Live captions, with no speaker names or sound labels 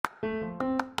Hi,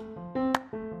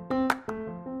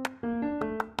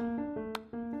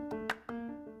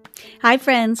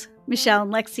 friends. Michelle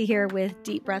and Lexi here with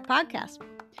Deep Breath Podcast.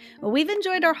 Well, we've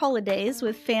enjoyed our holidays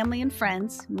with family and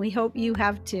friends. And we hope you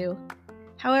have too.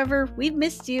 However, we've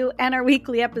missed you and our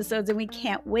weekly episodes, and we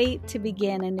can't wait to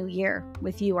begin a new year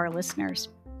with you, our listeners.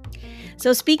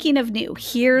 So speaking of new,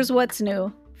 here's what's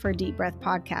new for Deep Breath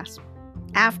Podcast.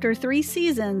 After 3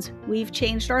 seasons, we've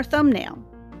changed our thumbnail.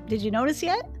 Did you notice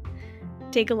yet?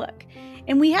 Take a look.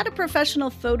 And we had a professional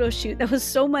photo shoot that was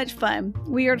so much fun.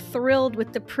 We are thrilled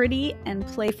with the pretty and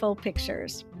playful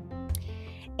pictures.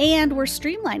 And we're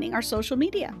streamlining our social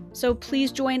media. So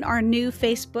please join our new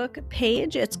Facebook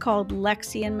page. It's called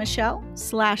Lexi and Michelle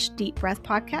 /Deep Breath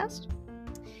Podcast.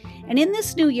 And in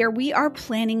this new year, we are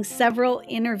planning several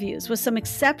interviews with some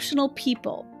exceptional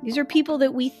people. These are people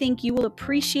that we think you will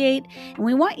appreciate, and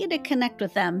we want you to connect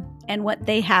with them and what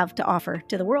they have to offer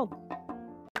to the world.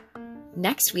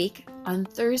 Next week, on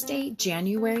Thursday,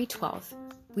 January 12th,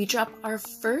 we drop our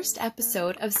first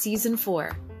episode of Season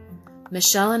 4.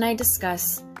 Michelle and I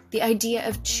discuss the idea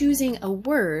of choosing a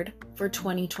word for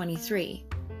 2023.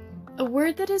 A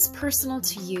word that is personal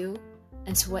to you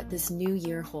and to what this new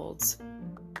year holds.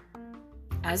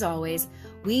 As always,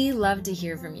 we love to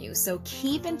hear from you, so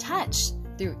keep in touch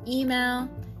through email,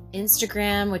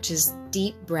 Instagram, which is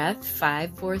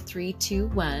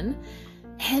deepbreath54321,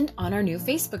 and on our new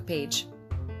Facebook page.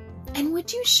 And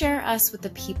would you share us with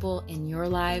the people in your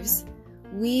lives?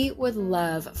 We would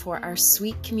love for our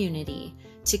sweet community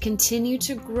to continue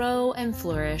to grow and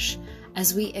flourish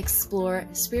as we explore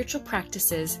spiritual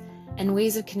practices and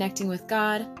ways of connecting with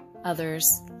God,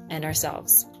 others, and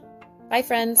ourselves. Bye,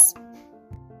 friends.